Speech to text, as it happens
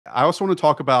I also want to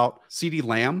talk about CeeDee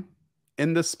Lamb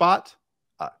in this spot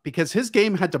because his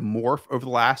game had to morph over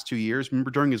the last 2 years.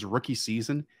 Remember, during his rookie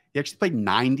season, he actually played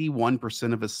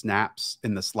 91% of his snaps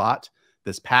in the slot.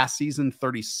 This past season,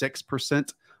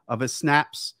 36% of his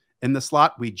snaps in the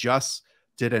slot. We just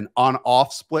did an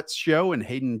on-off splits show, and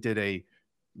Hayden did a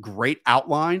great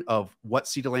outline of what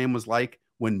CeeDee Lamb was like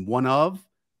when one of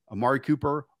Amari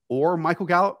Cooper or Michael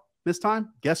Gallup missed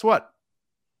time. Guess what?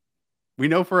 We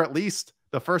know for at least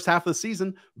the first half of the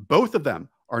season, both of them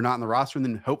are not in the roster, and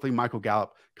then hopefully Michael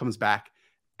Gallup comes back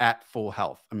at full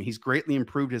health. I mean, he's greatly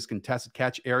improved his contested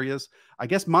catch areas. I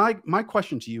guess my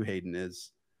question to you, Hayden,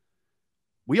 is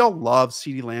we all love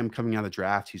CeeDee Lamb coming out of the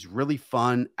draft. He's really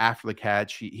fun after the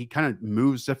catch. He kind of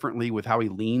moves differently with how he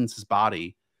leans his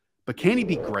body. But can he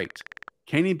be great?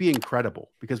 Can he be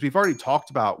incredible? Because we've already talked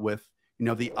about with, you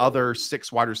know, the other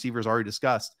 6 wide receivers already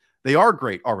discussed. They are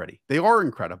great already. They are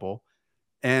incredible.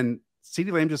 And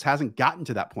CeeDee Lamb just hasn't gotten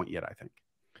to that point yet, I think.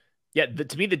 Yeah,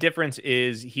 to me, the difference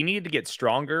is he needed to get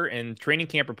stronger, and training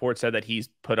camp reports said that he's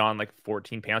put on like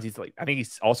 14 pounds. He's like, I think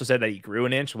he's also said that he grew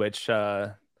an inch, which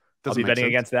I'll be betting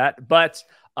against that. But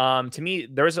to me,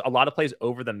 there's a lot of plays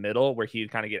over the middle where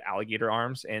he'd kind of get alligator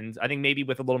arms. And I think maybe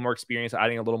with a little more experience,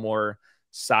 adding a little more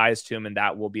size to him, and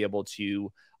that will be able to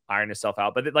iron himself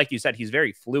out. But like you said, he's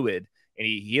very fluid, and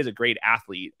he is a great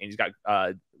athlete, and he's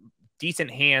got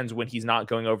decent hands when he's not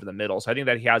going over the middle. So I think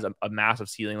that he has a massive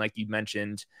ceiling, like you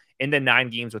mentioned. In the 9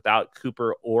 games without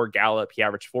Cooper or Gallup, he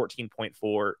averaged 14.4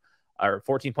 or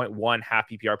 14.1 half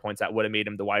PPR points. That would have made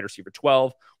him the wide receiver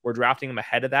 12. We're drafting him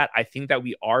ahead of that. I think that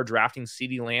we are drafting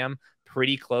CeeDee Lamb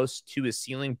pretty close to his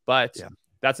ceiling, but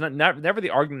that's never the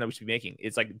argument that we should be making.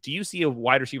 It's like, do you see a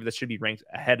wide receiver that should be ranked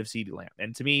ahead of CeeDee Lamb?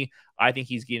 And to me, I think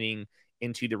he's getting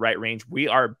into the right range. We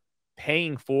are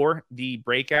paying for the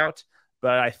breakout,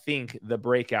 but I think the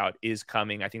breakout is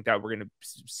coming. I think that we're going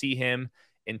to see him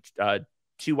in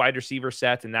 2 wide receiver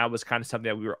sets, and that was kind of something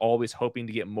that we were always hoping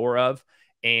to get more of.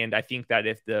 And I think that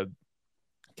if the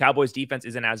Cowboys defense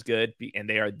isn't as good, and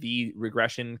they are the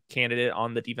regression candidate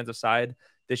on the defensive side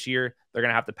this year, they're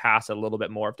going to have to pass a little bit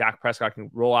more. If Dak Prescott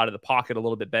can roll out of the pocket a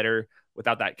little bit better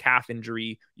without that calf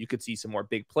injury, you could see some more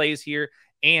big plays here.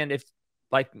 And if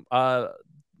Michael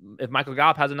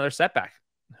Gallup has another setback,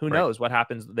 who knows what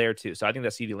happens there too. So I think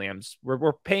that CeeDee Lamb's,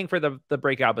 we're paying for the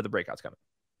breakout, but the breakout's coming.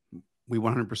 We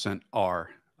 100% are.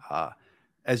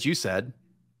 As you said,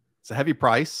 it's a heavy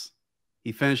price.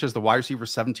 He finished as the wide receiver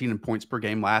 17 in points per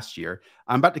game last year.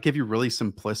 I'm about to give you really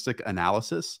simplistic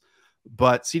analysis,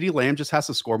 but CeeDee Lamb just has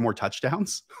to score more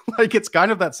touchdowns. Like, it's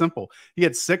kind of that simple. He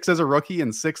had 6 as a rookie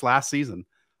and 6 last season.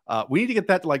 We need to get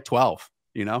that to like 12.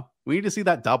 You know, we need to see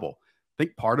that double. I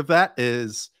think part of that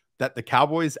is that the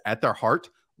Cowboys at their heart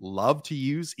love to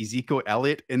use Ezekiel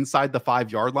Elliott inside the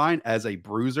 5-yard line as a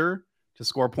bruiser to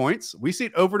score points. We see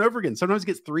it over and over again. Sometimes he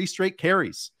gets 3 straight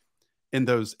carries in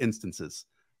those instances.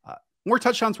 More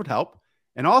touchdowns would help.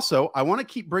 And also, I want to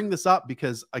keep bringing this up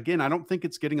because, again, I don't think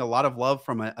it's getting a lot of love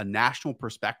from a national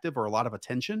perspective or a lot of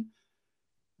attention.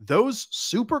 Those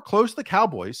super close to the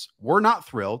Cowboys were not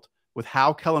thrilled with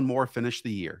how Kellen Moore finished the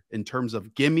year in terms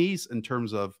of gimmies, in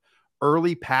terms of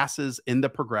early passes in the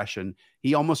progression.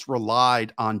 He almost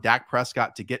relied on Dak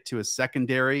Prescott to get to his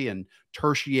secondary and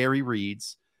tertiary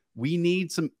reads. We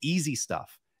need some easy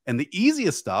stuff. And the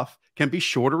easiest stuff can be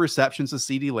shorter receptions to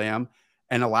CeeDee Lamb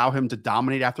and allow him to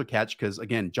dominate after catch. Because,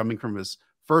 again, jumping from his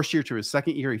first year to his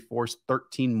second year, he forced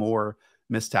 13 more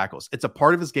missed tackles. It's a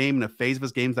part of his game and a phase of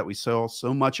his games that we saw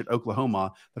so much at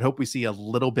Oklahoma that hope we see a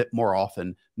little bit more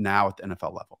often now at the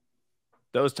NFL level.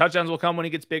 Those touchdowns will come when he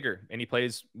gets bigger and he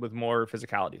plays with more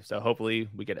physicality. So hopefully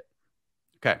we get it.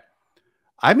 Okay.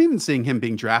 I'm even seeing him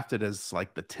being drafted as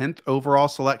like the 10th overall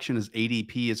selection. His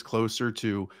ADP is closer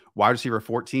to wide receiver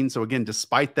 14. So again,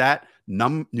 despite that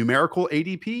numerical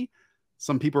ADP,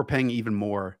 some people are paying even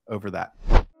more over that.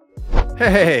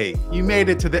 Hey, you made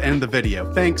it to the end of the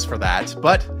video. Thanks for that.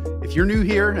 But if you're new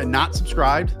here and not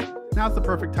subscribed, now's the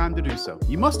perfect time to do so.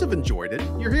 You must have enjoyed it.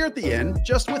 You're here at the end,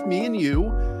 just with me and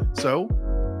you. So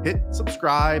hit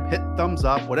subscribe, hit thumbs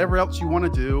up, whatever else you want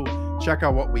to do. Check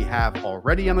out what we have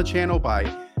already on the channel by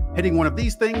hitting one of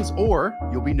these things, or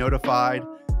you'll be notified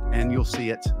and you'll see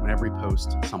it whenever we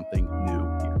post something new.